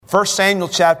1 Samuel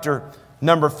chapter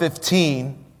number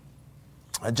 15,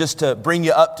 just to bring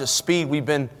you up to speed, we've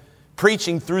been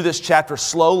preaching through this chapter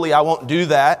slowly. I won't do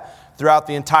that throughout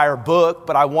the entire book,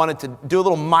 but I wanted to do a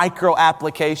little micro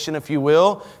application, if you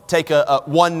will, take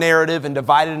one narrative and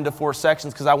divide it into 4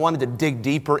 sections, because I wanted to dig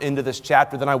deeper into this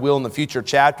chapter than I will in the future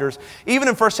chapters. Even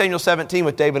in 1 Samuel 17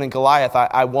 with David and Goliath,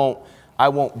 I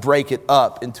won't break it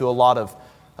up into a lot of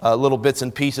little bits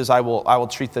and pieces. I will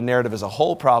treat the narrative as a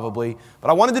whole probably, but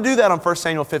I wanted to do that on 1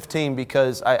 Samuel 15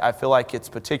 because I feel like it's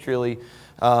particularly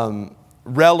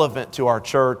relevant to our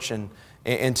church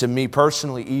and to me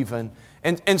personally even.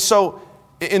 And so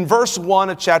in verse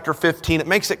 1 of chapter 15, it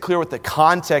makes it clear what the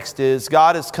context is.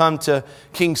 God has come to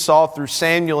King Saul through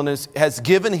Samuel and has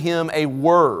given him a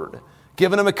word,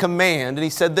 given him a command. And he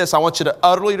said this, I want you to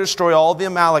utterly destroy all the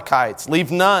Amalekites,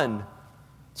 leave none.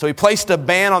 So he placed a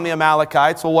ban on the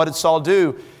Amalekites. Well, what did Saul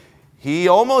do? He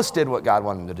almost did what God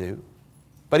wanted him to do.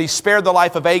 But he spared the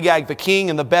life of Agag, the king,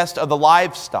 and the best of the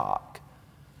livestock.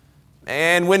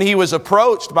 And when he was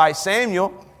approached by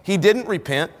Samuel, he didn't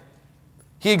repent.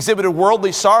 He exhibited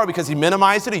worldly sorrow because he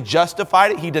minimized it, he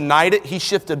justified it, he denied it, he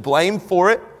shifted blame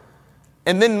for it.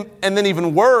 And then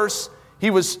even worse,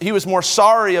 he was more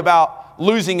sorry about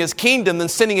losing his kingdom than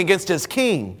sinning against his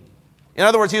king. In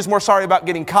other words, he was more sorry about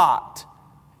getting caught,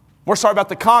 more sorry about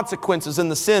the consequences than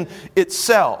the sin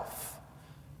itself.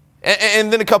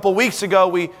 And then a couple weeks ago,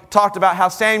 we talked about how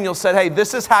Samuel said, hey,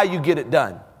 this is how you get it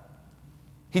done.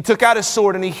 He took out his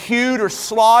sword and he hewed or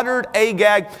slaughtered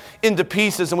Agag into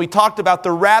pieces. And we talked about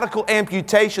the radical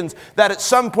amputations that at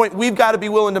some point we've got to be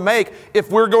willing to make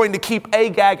if we're going to keep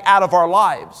Agag out of our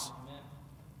lives.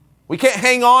 We can't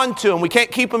hang on to him. We can't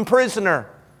keep him prisoner.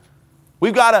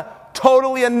 We've got to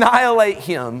totally annihilate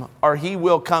him or he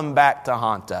will come back to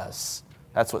haunt us.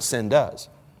 That's what sin does.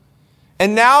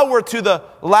 And now we're to the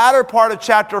latter part of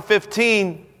chapter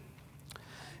 15.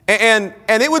 And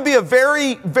it would be a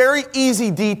very, very easy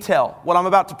detail, what I'm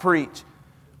about to preach,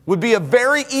 would be a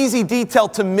very easy detail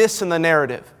to miss in the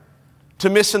narrative, to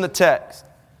miss in the text.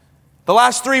 The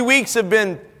last 3 weeks have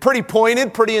been pretty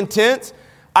pointed, pretty intense.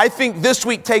 I think this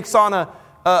week takes on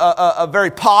a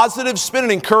very positive spin,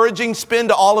 an encouraging spin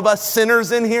to all of us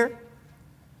sinners in here.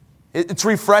 It's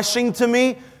refreshing to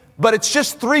me, but it's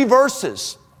just 3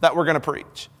 verses that we're going to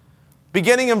preach.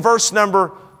 Beginning in verse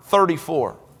number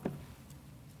 34.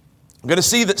 I'm going to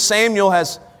see that Samuel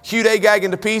has hewed Agag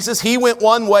into pieces. He went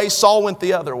one way, Saul went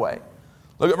the other way.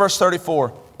 Look at verse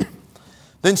 34.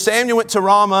 Then Samuel went to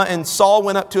Ramah, and Saul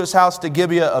went up to his house to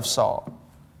Gibeah of Saul.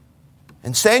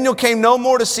 And Samuel came no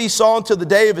more to see Saul until the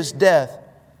day of his death.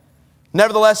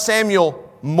 Nevertheless,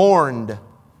 Samuel mourned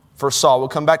for Saul. We'll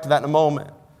come back to that in a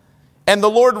moment. And the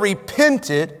Lord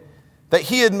repented that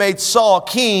he had made Saul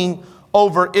king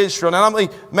over Israel. Now,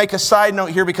 let me make a side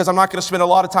note here because I'm not going to spend a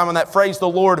lot of time on that phrase, the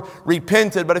Lord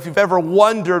repented. But if you've ever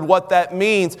wondered what that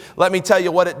means, let me tell you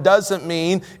what it doesn't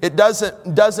mean. It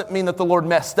doesn't mean that the Lord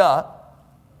messed up.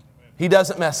 He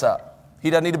doesn't mess up. He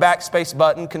doesn't need a backspace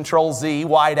button, Control Z,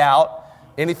 white out,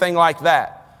 anything like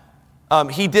that.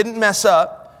 He didn't mess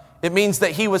up. It means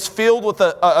that he was filled with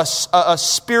a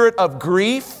spirit of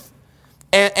grief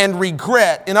and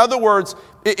regret. In other words,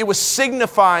 it was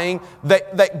signifying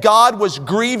that God was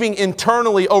grieving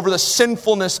internally over the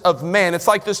sinfulness of man. It's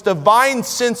like this divine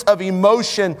sense of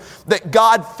emotion that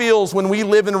God feels when we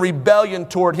live in rebellion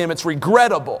toward him. It's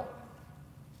regrettable.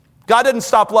 God didn't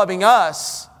stop loving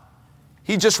us.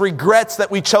 He just regrets that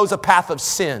we chose a path of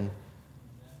sin.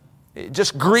 It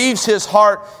just grieves his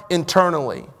heart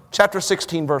internally. Chapter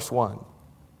 16, verse 1.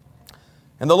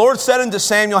 And the Lord said unto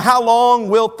Samuel, how long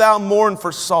wilt thou mourn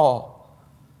for Saul,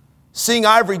 seeing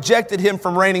I have rejected him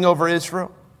from reigning over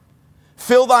Israel?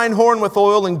 Fill thine horn with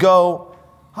oil and go.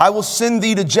 I will send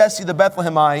thee to Jesse the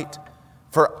Bethlehemite,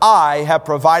 for I have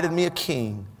provided me a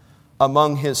king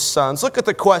among his sons. Look at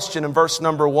the question in verse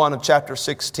number 1 of chapter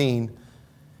 16.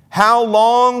 How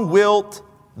long wilt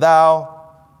thou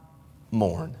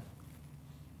mourn?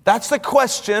 That's the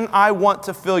question I want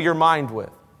to fill your mind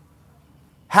with.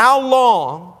 How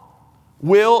long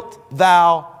wilt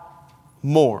thou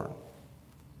mourn?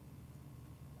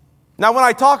 Now, when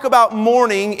I talk about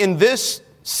mourning in this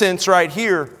sense right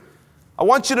here, I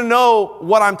want you to know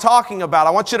what I'm talking about.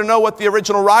 I want you to know what the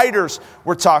original writers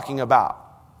were talking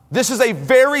about. This is a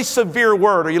very severe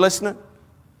word. Are you listening?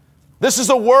 This is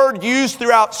a word used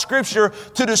throughout Scripture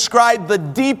to describe the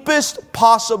deepest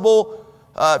possible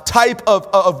type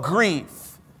of grief.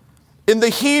 In the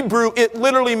Hebrew, it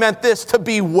literally meant this, to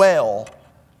bewail.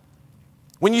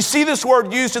 When you see this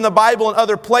word used in the Bible and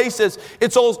other places,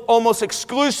 it's almost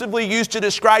exclusively used to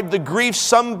describe the grief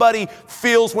somebody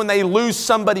feels when they lose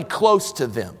somebody close to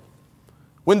them.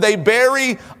 when they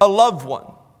bury a loved one.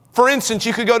 For instance,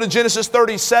 you could go to Genesis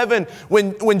 37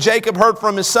 when Jacob heard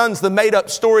from his sons the made-up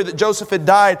story that Joseph had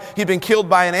died. He'd been killed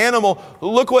by an animal.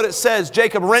 Look what it says.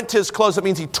 Jacob rent his clothes. That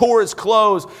means he tore his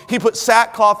clothes. He put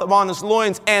sackcloth upon his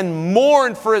loins and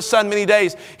mourned for his son many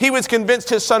days. He was convinced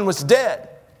his son was dead.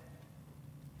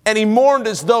 And he mourned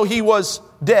as though he was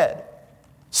dead.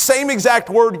 Same exact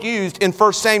word used in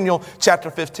 1 Samuel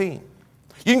chapter 15.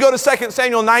 You can go to 2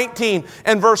 Samuel 19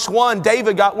 and verse 1.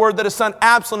 David got word that his son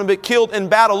Absalom had been killed in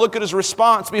battle. Look at his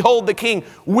response. Behold, the king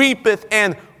weepeth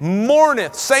and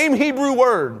mourneth. Same Hebrew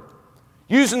word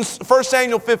used in 1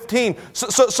 Samuel 15.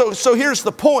 So here's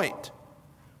the point.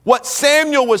 What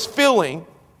Samuel was feeling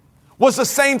was the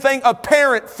same thing a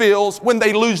parent feels when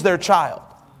they lose their child.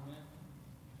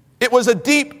 It was a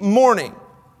deep mourning.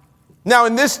 Now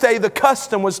in this day, the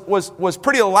custom was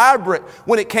pretty elaborate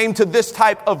when it came to this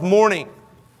type of mourning.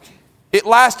 It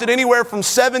lasted anywhere from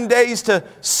 7 days to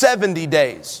 70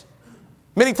 days.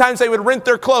 Many times they would rent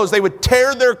their clothes. They would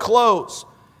tear their clothes.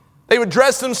 They would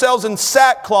dress themselves in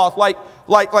sackcloth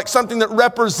like something that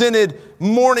represented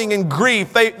mourning and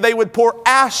grief. They would pour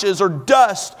ashes or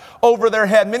dust over their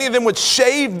head. Many of them would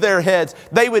shave their heads.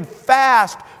 They would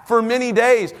fast for many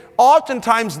days.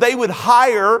 Oftentimes they would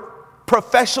hire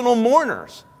professional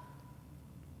mourners.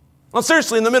 Well,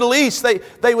 seriously, in the Middle East,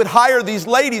 they would hire these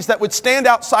ladies that would stand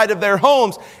outside of their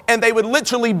homes and they would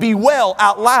literally bewail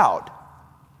out loud.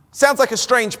 Sounds like a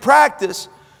strange practice,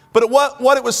 but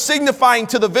what it was signifying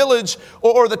to the village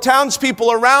or the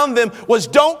townspeople around them was,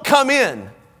 don't come in.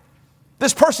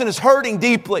 This person is hurting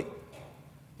deeply.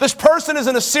 This person is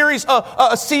in a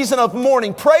season of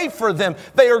mourning. Pray for them.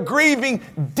 They are grieving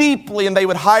deeply, and they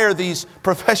would hire these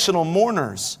professional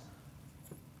mourners.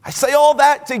 I say all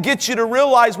that to get you to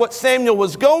realize what Samuel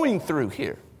was going through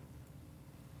here.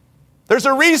 There's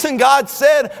a reason God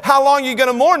said, how long are you going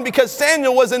to mourn? Because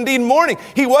Samuel was indeed mourning.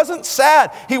 He wasn't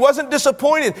sad. He wasn't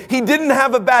disappointed. He didn't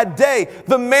have a bad day.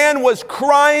 The man was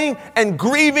crying and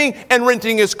grieving and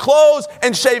renting his clothes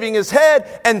and shaving his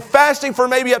head and fasting for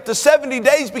maybe up to 70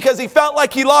 days because he felt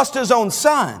like he lost his own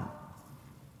son.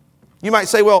 You might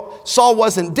say, well, Saul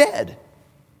wasn't dead.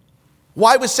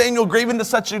 Why was Samuel grieving to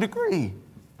such a degree?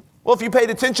 Well, if you paid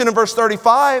attention in verse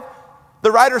 35, the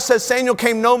writer says Samuel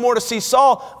came no more to see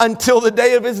Saul until the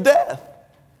day of his death.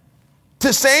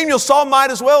 To Samuel, Saul might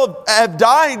as well have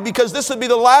died because this would be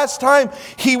the last time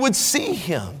he would see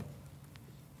him.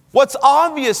 What's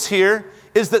obvious here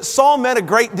is that Saul meant a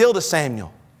great deal to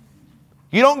Samuel.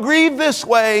 You don't grieve this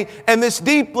way and this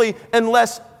deeply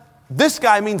unless this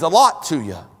guy means a lot to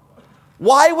you.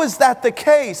 Why was that the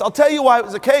case? I'll tell you why it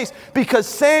was the case. Because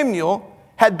Samuel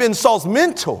had been Saul's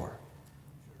mentor.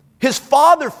 His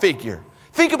father figure.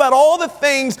 Think about all the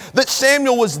things that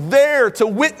Samuel was there to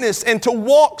witness and to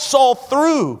walk Saul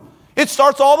through. It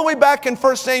starts all the way back in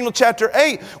 1 Samuel chapter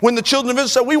 8 when the children of Israel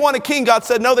said, we want a king. God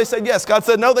said no, they said yes. God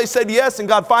said no, they said yes. And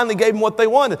God finally gave them what they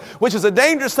wanted, which is a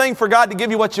dangerous thing for God to give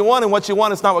you what you want, and what you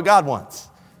want is not what God wants.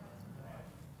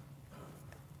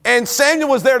 And Samuel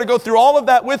was there to go through all of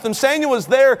that with them. Samuel was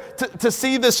there to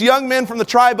see this young man from the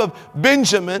tribe of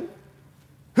Benjamin,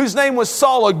 whose name was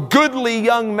Saul, a goodly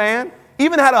young man,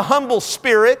 even had a humble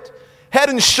spirit, head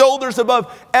and shoulders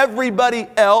above everybody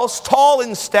else, tall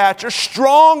in stature,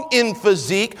 strong in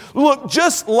physique, looked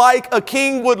just like a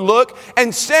king would look.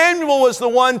 And Samuel was the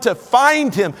one to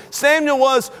find him. Samuel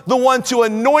was the one to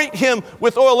anoint him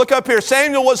with oil. Look up here.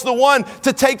 Samuel was the one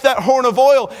to take that horn of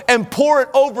oil and pour it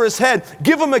over his head,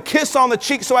 give him a kiss on the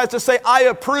cheek so as to say, I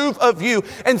approve of you.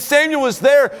 And Samuel was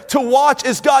there to watch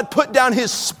as God put down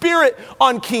his spirit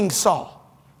on King Saul.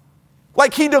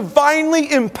 Like he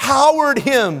divinely empowered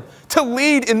him to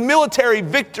lead in military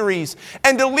victories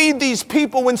and to lead these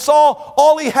people when Saul,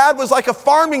 all he had was like a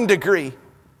farming degree.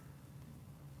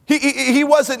 He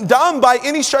wasn't dumb by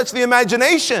any stretch of the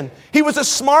imagination. He was a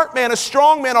smart man, a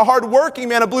strong man, a hardworking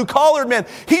man, a blue-collared man.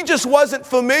 He just wasn't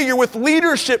familiar with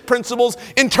leadership principles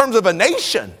in terms of a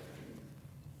nation.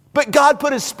 But God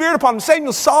put his spirit upon him.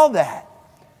 Samuel saw that.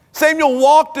 Samuel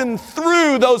walked him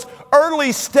through those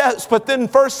early steps, but then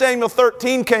 1 Samuel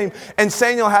 13 came, and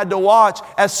Samuel had to watch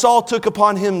as Saul took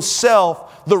upon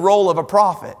himself the role of a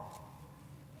prophet,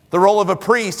 the role of a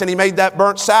priest, and he made that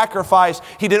burnt sacrifice.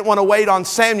 He didn't want to wait on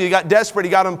Samuel. He got desperate.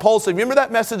 He got impulsive. Remember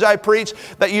that message I preached,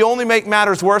 that you only make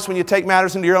matters worse when you take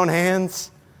matters into your own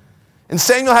hands? And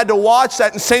Samuel had to watch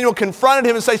that, and Samuel confronted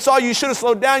him and said, Saul, you should have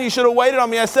slowed down. You should have waited on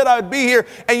me. I said I would be here,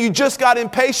 and you just got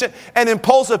impatient and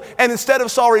impulsive. And instead of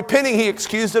Saul repenting, he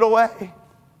excused it away.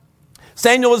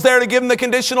 Samuel was there to give him the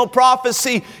conditional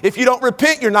prophecy. If you don't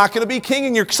repent, you're not going to be king,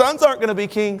 and your sons aren't going to be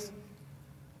kings.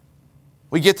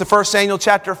 We get to 1 Samuel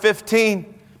chapter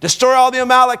 15. Destroy all the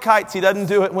Amalekites. He doesn't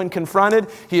do it when confronted.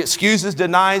 He excuses,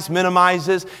 denies,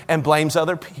 minimizes, and blames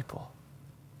other people.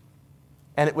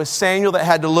 And it was Samuel that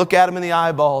had to look at him in the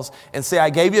eyeballs and say, I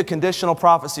gave you a conditional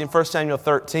prophecy in 1 Samuel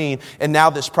 13, and now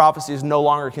this prophecy is no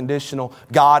longer conditional.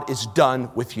 God is done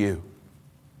with you.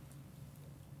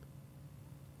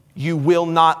 You will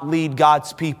not lead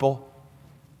God's people.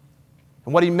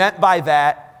 And what he meant by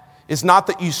that is not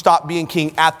that you stop being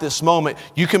king at this moment.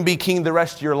 You can be king the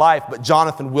rest of your life, but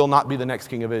Jonathan will not be the next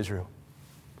king of Israel.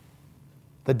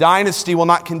 The dynasty will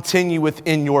not continue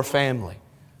within your family.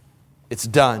 It's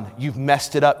done. You've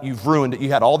messed it up. You've ruined it.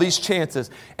 You had all these chances,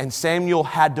 and Samuel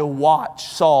had to watch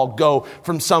Saul go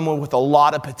from someone with a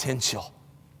lot of potential,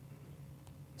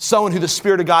 someone who the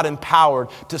Spirit of God empowered,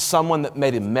 to someone that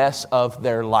made a mess of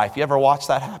their life. You ever watch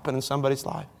that happen in somebody's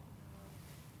life?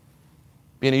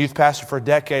 Being a youth pastor for a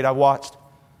decade, I watched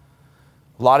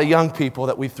a lot of young people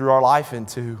that we threw our life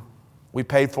into. We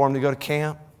paid for them to go to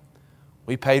camp.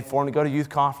 We paid for them to go to youth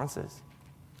conferences.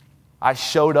 I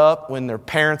showed up when their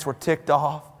parents were ticked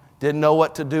off, didn't know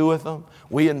what to do with them.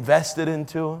 We invested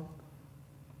into them.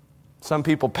 Some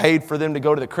people paid for them to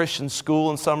go to the Christian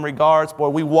school in some regards. Boy,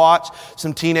 we watched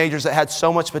some teenagers that had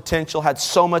so much potential, had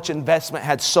so much investment,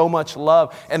 had so much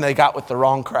love, and they got with the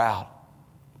wrong crowd.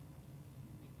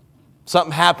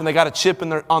 Something happened, they got a chip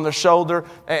on their shoulder,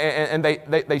 and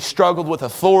they struggled with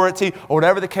authority, or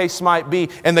whatever the case might be,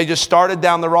 and they just started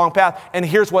down the wrong path. And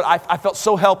here's what I felt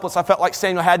so helpless. I felt like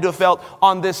Samuel had to have felt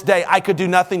on this day. I could do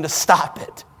nothing to stop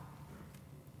it.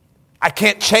 I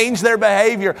can't change their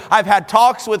behavior. I've had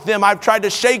talks with them. I've tried to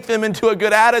shake them into a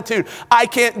good attitude. I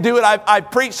can't do it. I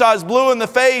preached so I was blue in the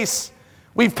face.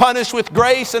 We've punished with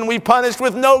grace and we've punished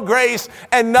with no grace,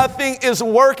 and nothing is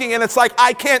working. And it's like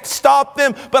I can't stop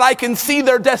them, but I can see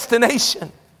their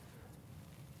destination.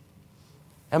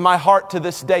 And my heart to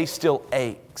this day still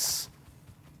aches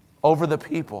over the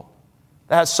people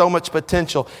that has so much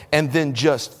potential and then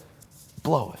just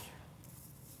blow it.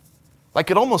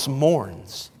 Like it almost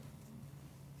mourns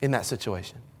in that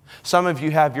situation. Some of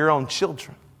you have your own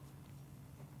children,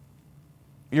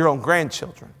 your own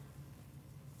grandchildren,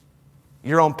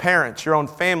 your own parents, your own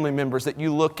family members that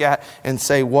you look at and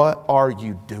say, what are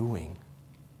you doing?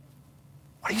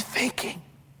 What are you thinking?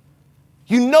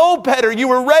 You know better. You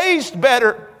were raised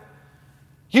better.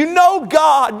 You know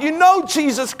God. You know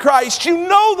Jesus Christ. You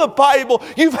know the Bible.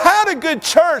 You've had a good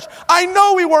church. I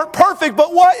know we weren't perfect,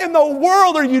 but what in the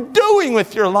world are you doing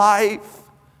with your life?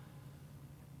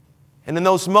 And in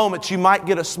those moments, you might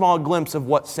get a small glimpse of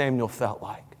what Samuel felt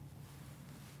like.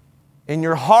 In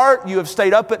your heart, you have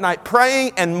stayed up at night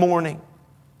praying and mourning.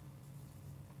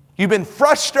 You've been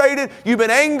frustrated. You've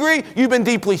been angry. You've been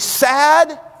deeply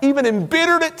sad, even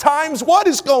embittered at times. What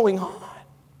is going on?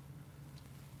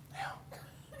 Yeah.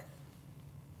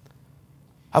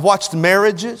 I've watched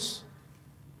marriages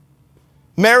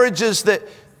that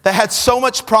had so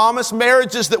much promise,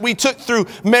 marriages that we took through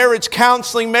marriage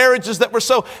counseling, marriages that were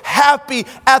so happy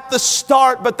at the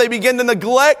start, but they begin to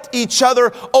neglect each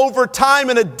other over time,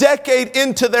 and a decade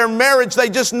into their marriage, they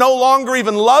just no longer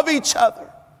even love each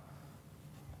other.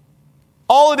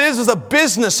 All it is a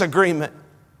business agreement.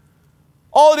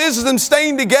 All it is them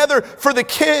staying together for the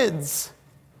kids.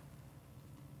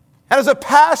 And as a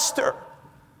pastor,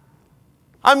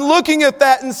 I'm looking at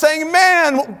that and saying,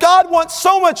 man, God wants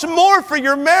so much more for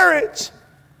your marriage.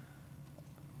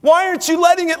 Why aren't you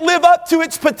letting it live up to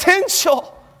its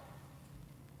potential?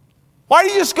 Why do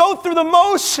you just go through the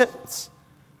motions?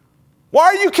 Why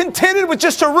are you contented with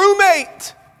just a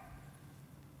roommate?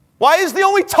 Why is the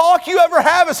only talk you ever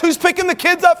have is who's picking the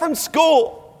kids up from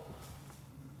school?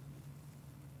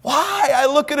 Why? I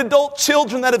look at adult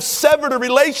children that have severed a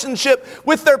relationship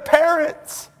with their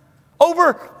parents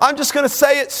over, I'm just going to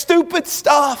say it, stupid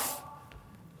stuff.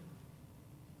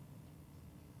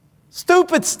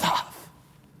 Stupid stuff.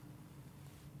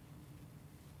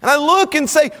 And I look and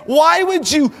say, why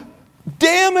would you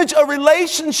damage a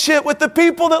relationship with the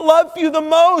people that love you the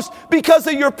most because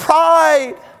of your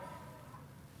pride?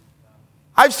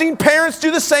 I've seen parents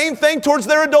do the same thing towards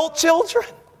their adult children.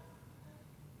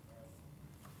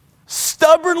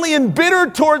 Stubbornly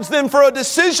embittered towards them for a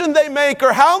decision they make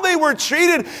or how they were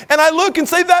treated. And I look and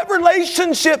say that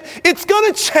relationship, it's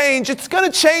going to change. It's going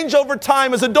to change over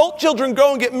time. As adult children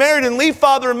grow and get married and leave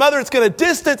father and mother, it's going to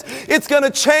distance. It's going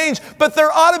to change. But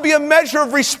there ought to be a measure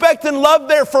of respect and love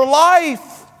there for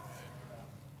life.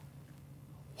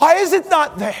 Why is it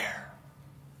not there?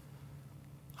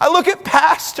 I look at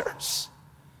pastors.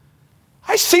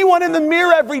 I see one in the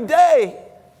mirror every day.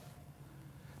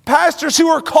 Pastors who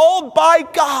are called by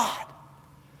God.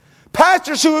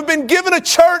 Pastors who have been given a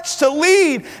church to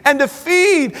lead and to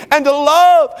feed and to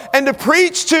love and to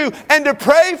preach to and to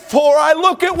pray for. I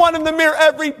look at one in the mirror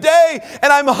every day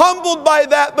and I'm humbled by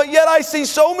that, but yet I see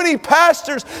so many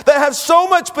pastors that have so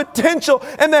much potential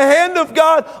and the hand of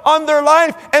God on their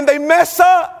life, and they mess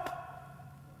up.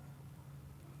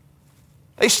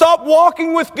 They stop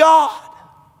walking with God.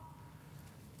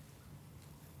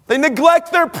 They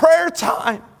neglect their prayer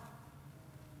time.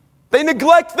 They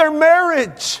neglect their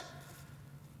marriage.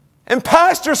 And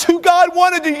pastors who God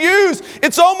wanted to use,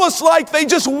 it's almost like they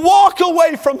just walk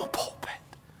away from the pulpit.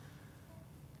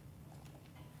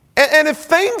 And if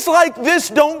things like this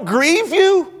don't grieve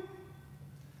you,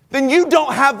 then you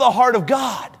don't have the heart of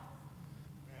God.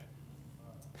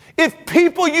 If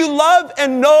people you love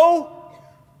and know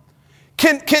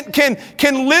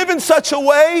can live in such a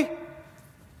way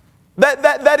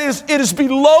that it is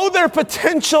below their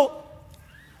potential,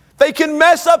 they can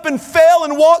mess up and fail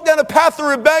and walk down a path of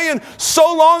rebellion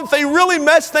so long that they really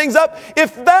mess things up.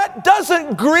 If that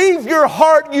doesn't grieve your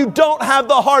heart, you don't have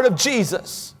the heart of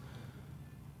Jesus.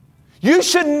 You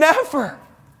should never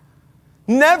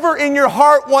in your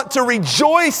heart want to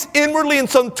rejoice inwardly in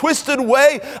some twisted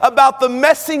way about the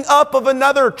messing up of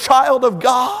another child of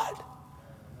God.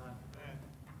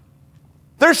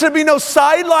 There should be no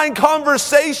sideline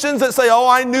conversations that say, oh,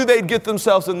 I knew they'd get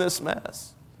themselves in this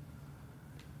mess.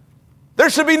 There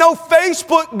should be no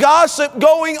Facebook gossip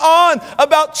going on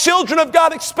about children of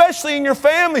God, especially in your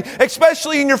family,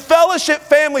 especially in your fellowship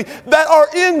family, that are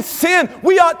in sin.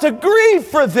 We ought to grieve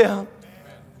for them.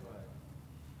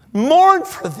 Mourn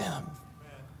for them.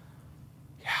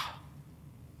 Yeah.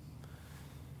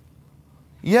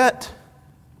 Yet,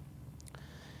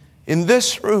 in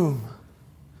this room,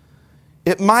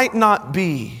 it might not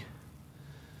be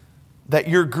that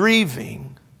you're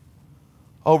grieving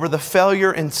over the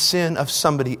failure and sin of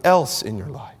somebody else in your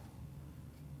life.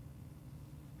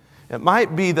 It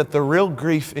might be that the real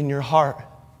grief in your heart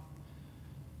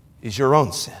is your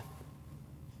own sin.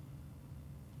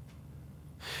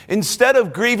 Instead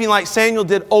of grieving like Samuel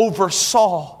did over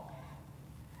Saul,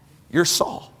 you're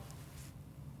Saul.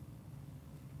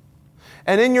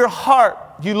 And in your heart,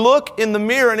 you look in the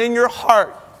mirror, and in your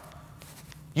heart,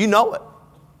 you know it.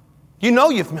 You know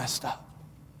you've messed up.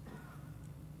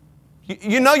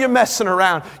 You know you're messing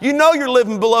around. You know you're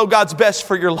living below God's best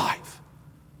for your life.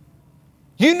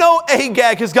 You know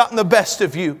Agag has gotten the best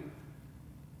of you.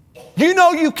 You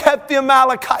know you kept the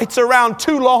Amalekites around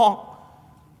too long.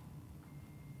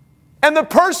 And the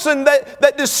person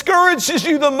that discourages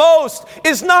you the most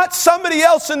is not somebody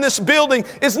else in this building,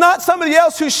 is not somebody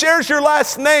else who shares your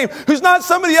last name, who's not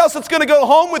somebody else that's going to go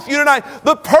home with you tonight.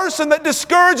 The person that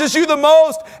discourages you the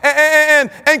most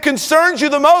and concerns you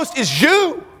the most is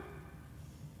you.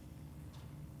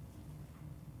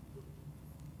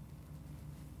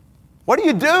 What do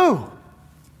you do?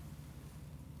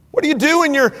 What do you do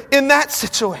when you're in that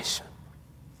situation?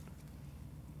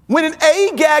 When an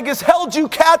Agag has held you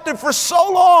captive for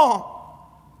so long,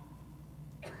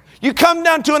 you come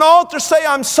down to an altar, say,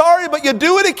 I'm sorry, but you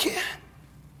do it again.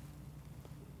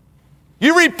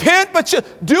 You repent, but you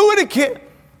do it again.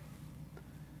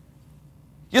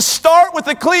 You start with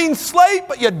a clean slate,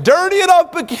 but you dirty it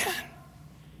up again.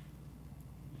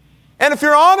 And if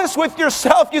you're honest with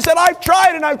yourself, you said, I've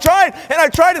tried and I've tried and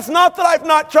I've tried. It's not that I've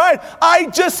not tried. I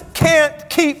just can't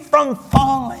keep from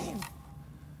falling.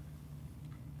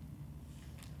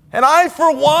 And I,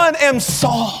 for one, am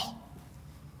Saul.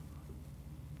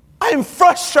 I am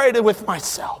frustrated with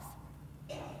myself.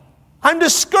 I'm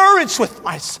discouraged with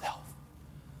myself.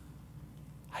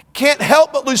 I can't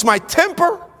help but lose my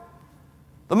temper.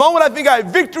 The moment I think I have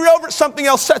victory over it, something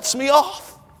else sets me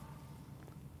off.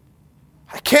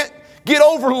 I can't get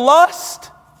over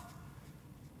lust.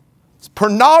 It's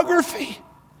pornography.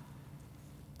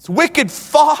 It's wicked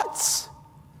thoughts.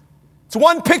 It's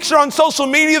one picture on social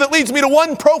media that leads me to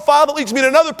one profile, that leads me to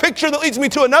another picture, that leads me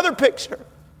to another picture.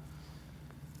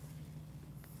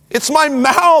 It's my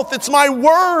mouth. It's my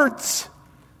words.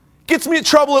 It gets me in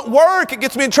trouble at work. It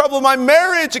gets me in trouble in my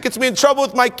marriage. It gets me in trouble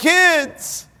with my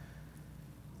kids.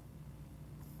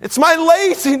 It's my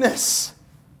laziness.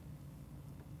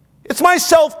 It's my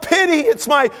self-pity. It's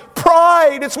my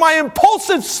pride. It's my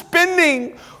impulsive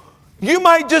spending. You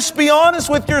might just be honest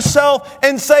with yourself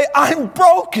and say, I'm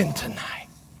broken tonight.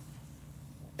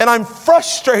 And I'm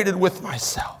frustrated with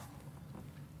myself.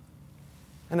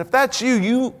 And if that's you,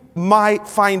 you might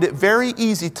find it very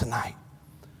easy tonight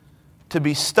to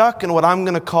be stuck in what I'm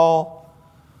going to call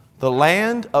the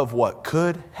land of what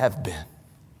could have been.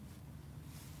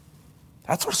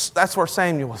 That's where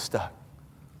Samuel was stuck.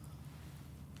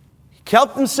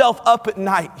 kept himself up at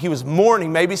night. He was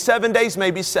mourning, maybe 7 days,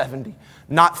 maybe 70.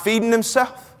 Not feeding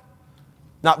himself,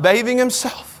 not bathing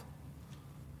himself.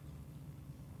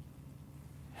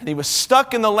 And he was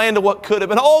stuck in the land of what could have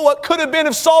been. Oh, what could have been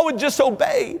if Saul would just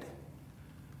obeyed?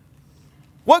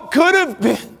 What could have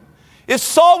been if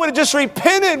Saul would have just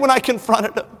repented when I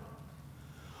confronted him?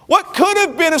 What could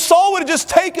have been if Saul would have just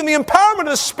taken the empowerment of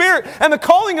the Spirit and the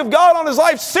calling of God on his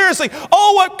life seriously?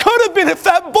 Oh, what could have been if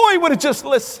that boy would have just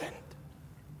listened?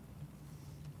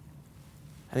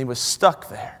 And he was stuck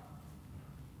there.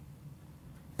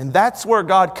 And that's where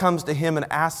God comes to him and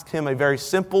asks him a very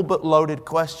simple but loaded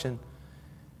question.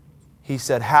 He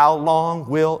said, how long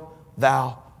wilt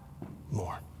thou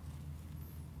mourn?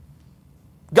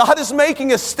 God is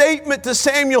making a statement to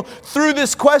Samuel through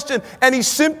this question, and he's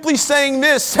simply saying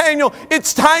this, Samuel,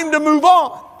 it's time to move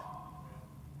on.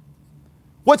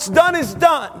 What's done is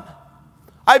done.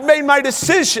 I've made my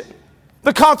decision.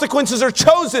 The consequences are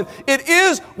chosen. It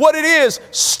is what it is.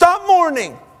 Stop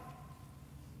mourning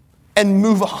and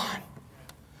move on.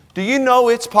 Do you know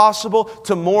it's possible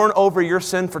to mourn over your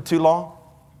sin for too long?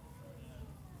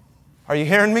 Are you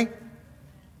hearing me?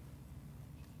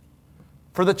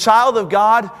 For the child of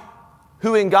God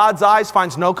who in God's eyes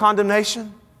finds no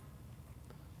condemnation,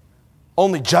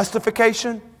 only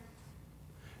justification.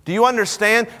 Do you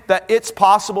understand that it's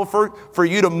possible for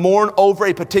you to mourn over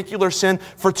a particular sin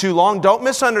for too long? Don't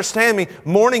misunderstand me.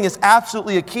 Mourning is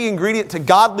absolutely a key ingredient to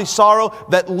godly sorrow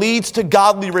that leads to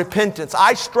godly repentance.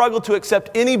 I struggle to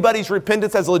accept anybody's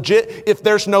repentance as legit if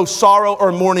there's no sorrow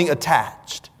or mourning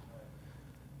attached.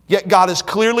 Yet God is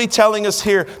clearly telling us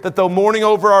here that though mourning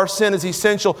over our sin is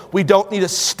essential, we don't need to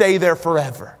stay there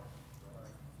forever.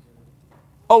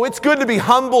 Oh, it's good to be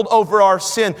humbled over our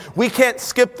sin. We can't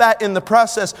skip that in the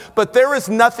process. But there is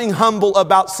nothing humble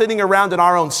about sitting around in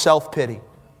our own self-pity.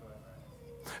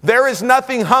 There is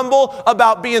nothing humble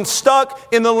about being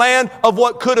stuck in the land of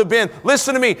what could have been.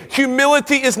 Listen to me.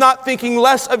 Humility is not thinking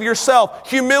less of yourself.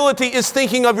 Humility is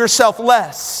thinking of yourself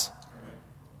less.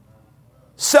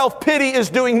 Self-pity is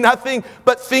doing nothing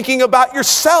but thinking about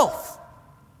yourself.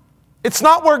 It's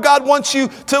not where God wants you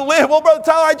to live. Well, Brother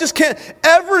Tyler, I just can't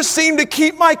ever seem to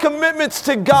keep my commitments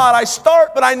to God. I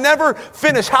start, but I never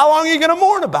finish. How long are you going to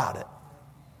mourn about it?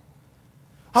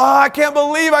 Oh, I can't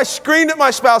believe I screamed at my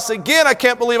spouse again. I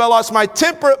can't believe I lost my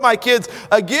temper at my kids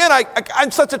again. I'm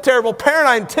such a terrible parent.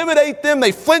 I intimidate them.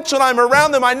 They flinch when I'm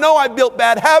around them. I know I built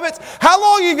bad habits. How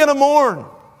long are you going to mourn?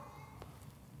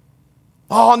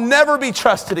 Oh, I'll never be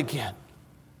trusted again.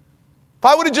 If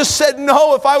I would have just said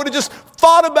no, if I would have just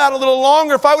thought about it a little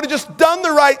longer, if I would have just done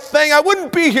the right thing, I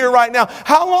wouldn't be here right now.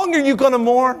 How long are you going to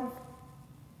mourn?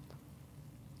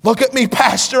 Look at me,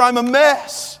 Pastor, I'm a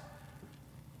mess.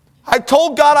 I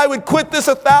told God I would quit this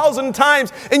 1,000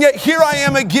 times, and yet here I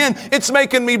am again. It's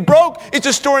making me broke. It's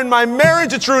destroying my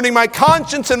marriage. It's ruining my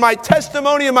conscience and my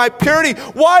testimony and my purity.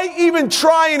 Why even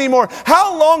try anymore?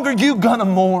 How long are you going to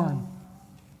mourn?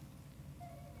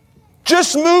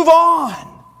 Just move on.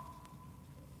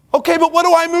 Okay, but what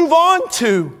do I move on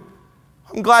to?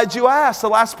 I'm glad you asked. The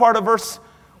last part of verse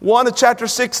 1 of chapter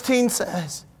 16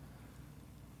 says,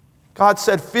 God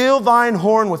said, fill thine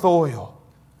horn with oil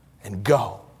and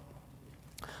go.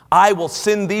 I will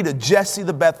send thee to Jesse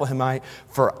the Bethlehemite,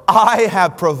 for I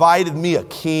have provided me a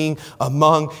king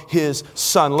among his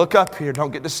sons. Look up here,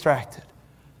 don't get distracted.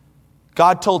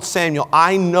 God told Samuel,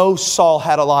 I know Saul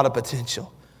had a lot of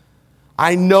potential.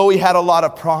 I know he had a lot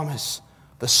of promise.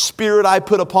 The spirit I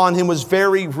put upon him was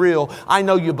very real. I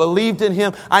know you believed in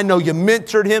him. I know you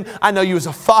mentored him. I know you was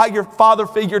a father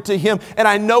figure to him. And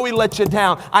I know he let you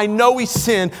down. I know he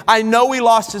sinned. I know he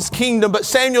lost his kingdom. But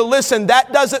Samuel, listen,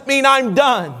 that doesn't mean I'm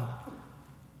done.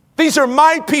 These are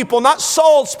my people, not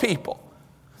Saul's people.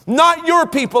 Not your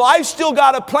people. I've still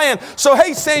got a plan. So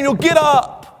hey, Samuel, get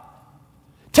up.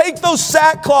 Take those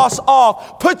sackcloths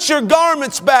off. Put your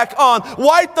garments back on.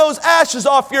 Wipe those ashes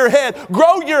off your head.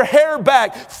 Grow your hair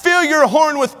back. Fill your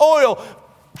horn with oil.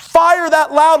 Fire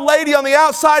that loud lady on the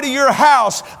outside of your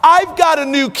house. I've got a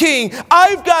new king.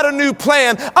 I've got a new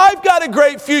plan. I've got a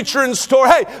great future in store.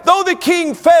 Hey, though the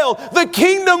king failed, the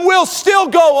kingdom will still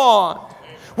go on.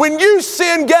 When you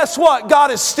sin, guess what?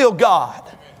 God is still God.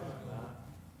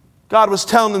 God was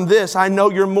telling them this, I know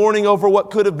you're mourning over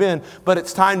what could have been, but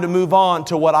it's time to move on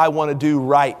to what I want to do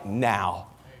right now.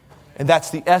 And that's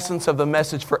the essence of the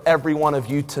message for every one of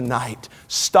you tonight.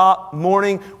 Stop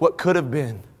mourning what could have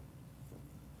been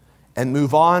and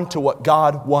move on to what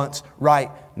God wants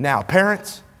right now.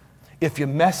 Parents, if you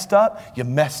messed up, you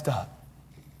messed up.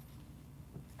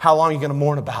 How long are you going to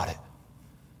mourn about it?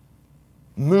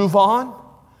 Move on.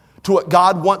 to what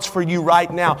God wants for you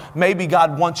right now. Maybe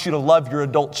God wants you to love your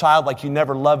adult child like you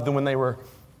never loved them when they were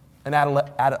an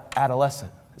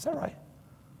adolescent. Is that right?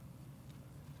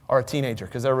 Or a teenager,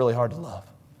 because they're really hard to love.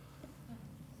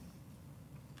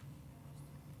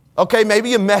 Okay, maybe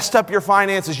you messed up your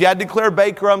finances. You had to declare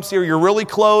bankruptcy, or you're really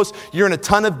close. You're in a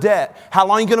ton of debt. How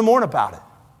long are you going to mourn about it?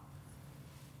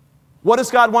 What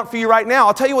does God want for you right now?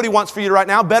 I'll tell you what He wants for you right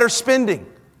now. Better spending,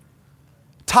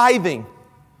 tithing,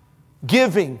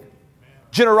 giving,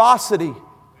 generosity,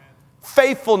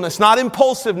 faithfulness, not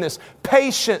impulsiveness,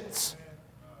 patience,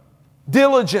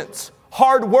 diligence,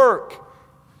 hard work.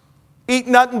 Eat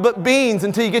nothing but beans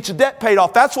until you get your debt paid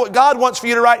off. That's what God wants for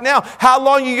you to right now. How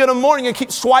long are you going to mourn? You going to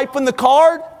keep swiping the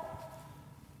card?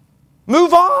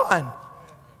 Move on.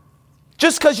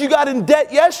 Just because you got in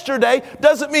debt yesterday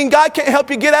doesn't mean God can't help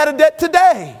you get out of debt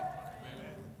today.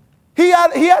 He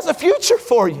has a future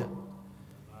for you.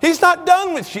 He's not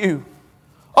done with you.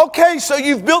 Okay, so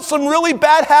you've built some really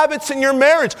bad habits in your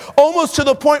marriage, almost to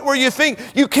the point where you think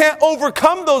you can't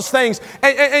overcome those things.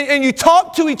 And you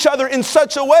talk to each other in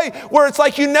such a way where it's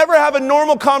like you never have a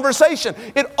normal conversation.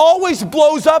 It always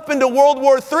blows up into World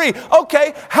War III.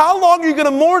 Okay, how long are you going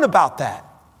to mourn about that?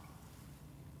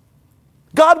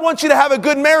 God wants you to have a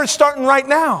good marriage starting right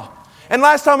now. And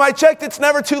last time I checked, it's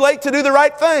never too late to do the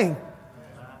right thing.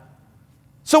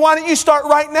 So why don't you start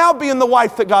right now being the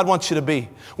wife that God wants you to be?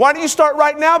 Why don't you start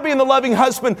right now being the loving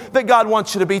husband that God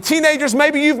wants you to be? Teenagers,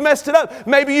 maybe you've messed it up.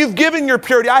 Maybe you've given your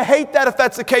purity. I hate that if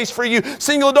that's the case for you.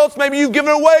 Single adults, maybe you've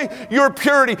given away your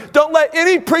purity. Don't let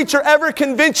any preacher ever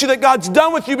convince you that God's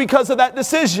done with you because of that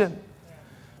decision.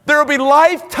 There will be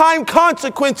lifetime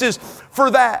consequences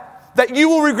for that you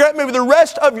will regret maybe the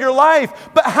rest of your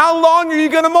life. But how long are you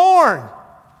going to mourn?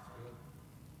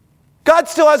 God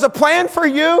still has a plan for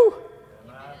you.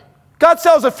 God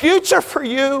still has a future for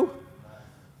you.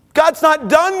 God's not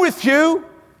done with you.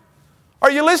 Are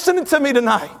you listening to me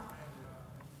tonight?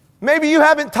 Maybe you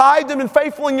haven't tithed and been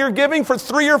faithful in your giving for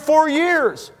 3 or 4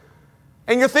 years.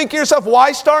 And you're thinking to yourself,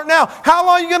 why start now? How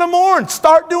long are you going to mourn?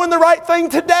 Start doing the right thing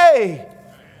today.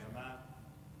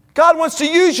 God wants to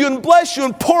use you and bless you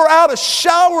and pour out a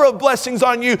shower of blessings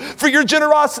on you for your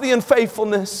generosity and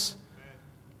faithfulness.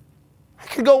 I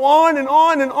could go on and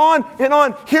on and on and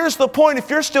on. Here's the point. If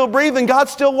you're still breathing,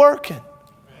 God's still working.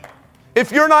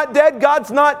 If you're not dead,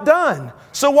 God's not done.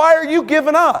 So why are you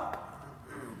giving up?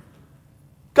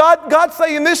 God's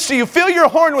saying this to you. Fill your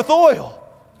horn with oil.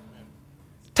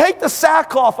 Take the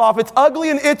sackcloth off. It's ugly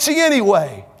and itchy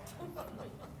anyway.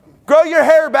 Grow your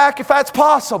hair back if that's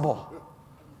possible.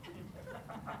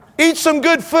 Eat some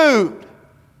good food.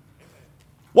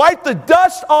 Wipe the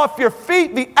dust off your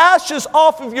feet, the ashes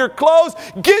off of your clothes.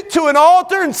 Get to an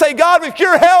altar and say, God, with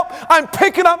your help, I'm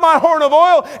picking up my horn of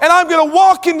oil and I'm going to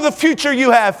walk into the future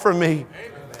you have for me.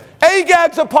 Amen.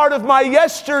 Agag's a part of my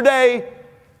yesterday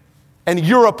and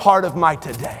you're a part of my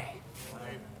today.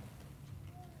 Amen.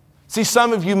 See,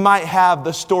 some of you might have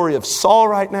the story of Saul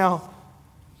right now,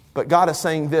 but God is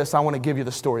saying this, I want to give you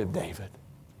the story of David.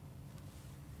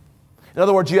 In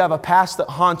other words, you have a past that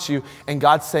haunts you, and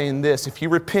God's saying this, if you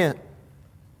repent,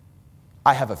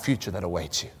 I have a future that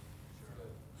awaits you.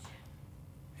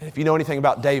 And if you know anything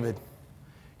about David,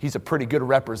 he's a pretty good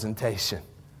representation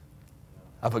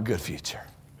of a good future.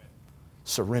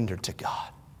 Surrendered to God.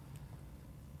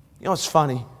 You know what's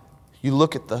funny? You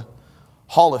look at the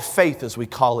hall of faith, as we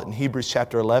call it in Hebrews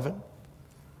chapter 11.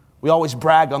 We always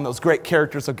brag on those great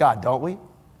characters of God, don't we?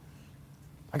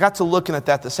 I got to looking at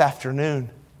that this afternoon.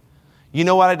 You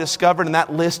know what I discovered in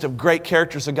that list of great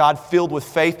characters of God filled with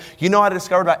faith? You know what I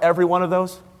discovered about every one of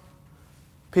those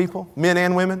people, men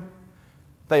and women?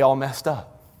 They all messed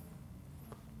up.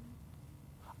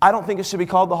 I don't think it should be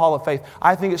called the Hall of Faith.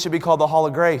 I think it should be called the Hall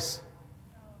of Grace.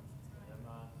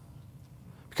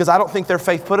 Because I don't think their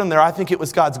faith put them there. I think it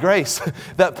was God's grace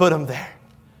that put them there.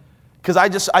 Because I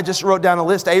just wrote down a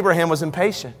list. Abraham was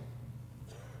impatient.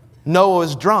 Noah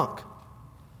was drunk.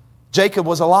 Jacob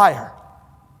was a liar.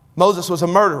 Moses was a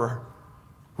murderer.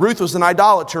 Ruth was an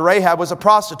idolater. Rahab was a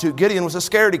prostitute. Gideon was a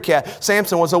scaredy cat.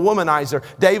 Samson was a womanizer.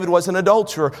 David was an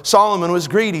adulterer. Solomon was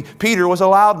greedy. Peter was a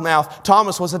loudmouth.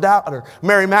 Thomas was a doubter.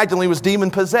 Mary Magdalene was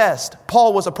demon-possessed.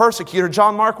 Paul was a persecutor.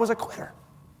 John Mark was a quitter.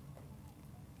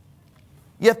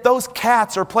 Yet those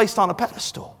cats are placed on a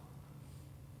pedestal.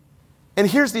 And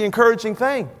here's the encouraging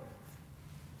thing.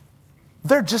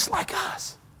 They're just like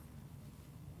us.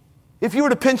 If you were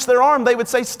to pinch their arm, they would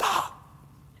say, stop.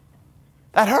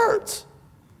 That hurts.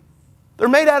 They're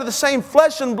made out of the same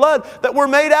flesh and blood that we're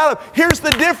made out of. Here's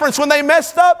the difference. When they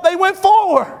messed up, they went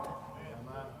forward.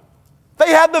 They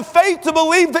had the faith to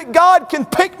believe that God can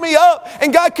pick me up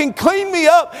and God can clean me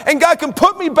up and God can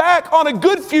put me back on a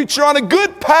good future, on a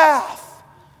good path.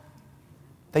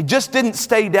 They just didn't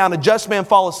stay down. A just man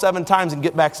falls 7 times and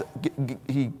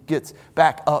he gets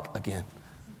back up again.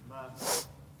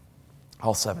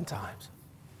 All 7 times.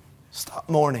 Stop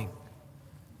mourning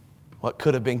what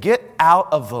could have been. Get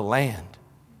out of the land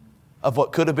of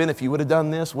what could have been if you would have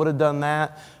done this, would have done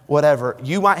that, whatever.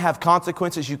 You might have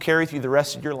consequences you carry through the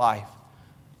rest of your life.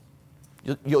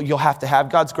 You'll have to have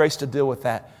God's grace to deal with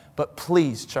that. But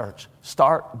please, church,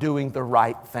 start doing the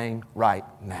right thing right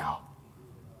now.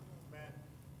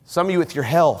 Some of you with your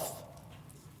health.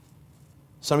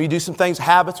 Some of you do some things,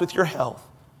 habits with your health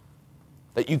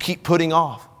that you keep putting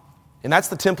off. And that's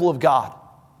the temple of God.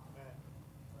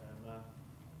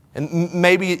 And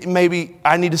maybe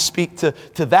I need to speak to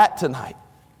that tonight.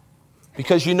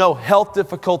 Because you know health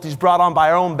difficulties brought on by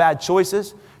our own bad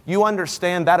choices, you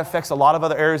understand that affects a lot of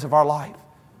other areas of our life.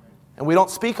 And we don't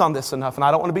speak on this enough. And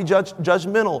I don't want to be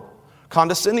judgmental,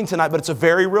 condescending tonight, but it's a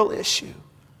very real issue.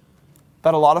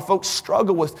 That a lot of folks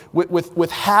struggle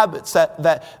with habits that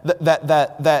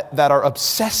are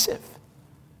obsessive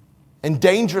and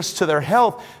dangerous to their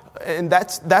health. And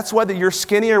that's whether you're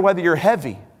skinny or whether you're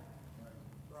heavy.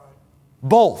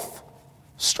 Both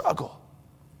struggle.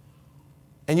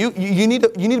 And you need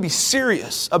to be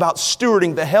serious about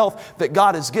stewarding the health that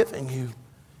God has given you.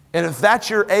 And if that's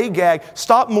your Agag,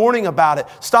 stop mourning about it.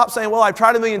 Stop saying, well, I've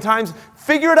tried 1,000,000 times.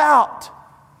 Figure it out.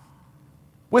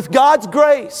 With God's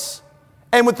grace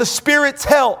and with the Spirit's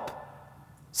help.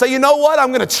 Say, you know what? I'm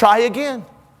going to try again.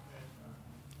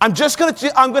 I'm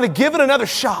going to give it another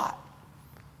shot.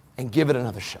 And give it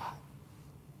another shot.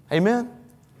 Amen?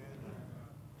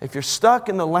 If you're stuck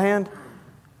in the land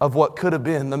of what could have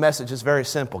been, the message is very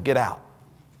simple. Get out.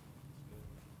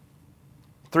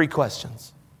 3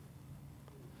 questions.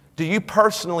 Do you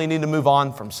personally need to move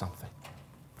on from something?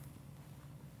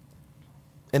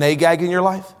 An Agag in your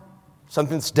life?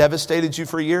 Something that's devastated you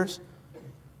for years?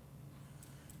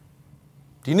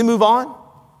 Do you need to move on?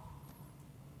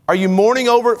 Are you mourning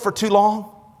over it for too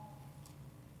long?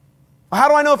 How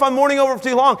do I know if I'm mourning over it for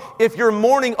too long? If you're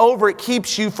mourning over it,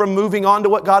 keeps you from moving on to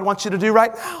what God wants you to do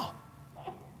right now.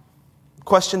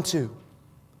 Question 2.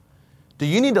 Do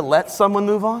you need to let someone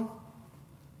move on?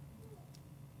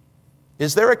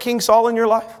 Is there a King Saul in your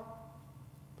life?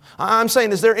 I'm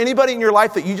saying, is there anybody in your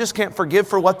life that you just can't forgive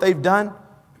for what they've done?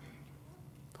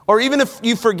 Or even if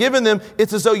you've forgiven them,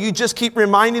 it's as though you just keep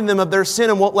reminding them of their sin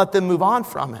and won't let them move on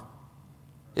from it.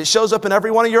 It shows up in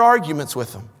every one of your arguments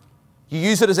with them. You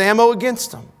use it as ammo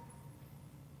against them.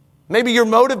 Maybe you're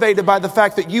motivated by the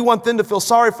fact that you want them to feel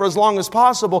sorry for as long as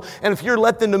possible. And if you're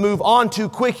letting them to move on too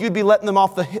quick, you'd be letting them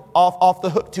off the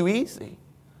hook too easy.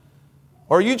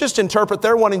 Or you just interpret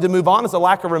their wanting to move on as a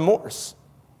lack of remorse.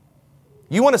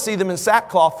 You want to see them in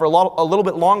sackcloth for a little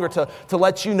bit longer to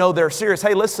let you know they're serious.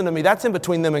 Hey, listen to me. That's in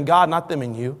between them and God, not them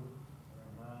and you.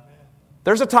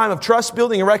 There's a time of trust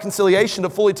building and reconciliation to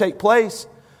fully take place.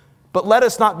 But let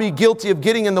us not be guilty of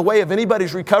getting in the way of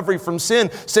anybody's recovery from sin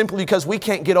simply because we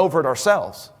can't get over it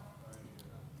ourselves.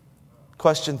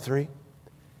 Question 3.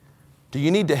 Do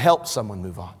you need to help someone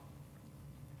move on?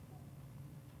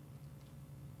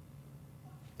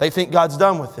 They think God's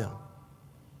done with them.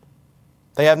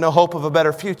 They have no hope of a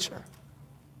better future.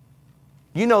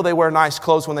 You know they wear nice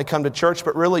clothes when they come to church,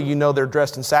 but really you know they're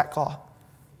dressed in sackcloth.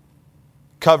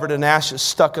 Covered in ashes,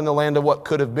 stuck in the land of what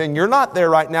could have been. You're not there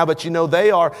right now, but you know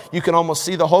they are. You can almost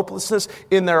see the hopelessness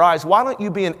in their eyes. Why don't you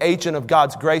be an agent of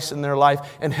God's grace in their life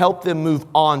and help them move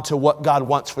on to what God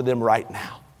wants for them right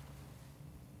now?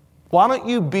 Why don't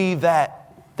you be that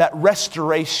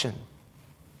restoration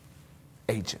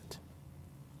agent?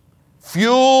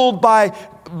 Fueled by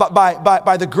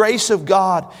the grace of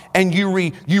God, and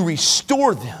you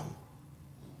restore them.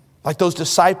 Like those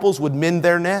disciples would mend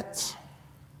their nets.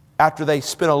 After they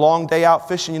spent a long day out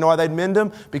fishing, you know why they'd mend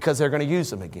them? Because they're going to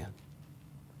use them again.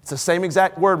 It's the same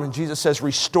exact word when Jesus says,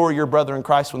 restore your brother in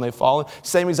Christ when they've fallen.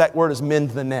 Same exact word as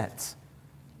mend the nets.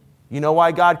 You know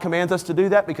why God commands us to do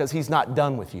that? Because He's not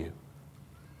done with you.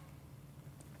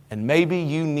 And maybe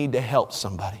you need to help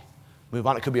somebody move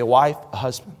on. It could be a wife, a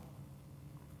husband.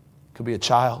 It could be a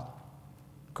child,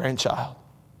 grandchild,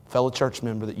 fellow church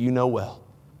member that you know well.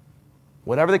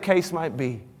 Whatever the case might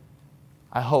be,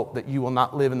 I hope that you will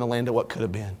not live in the land of what could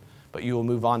have been, but you will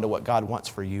move on to what God wants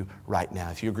for you right now.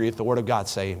 If you agree with the Word of God,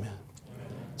 say amen.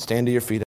 Stand to your feet.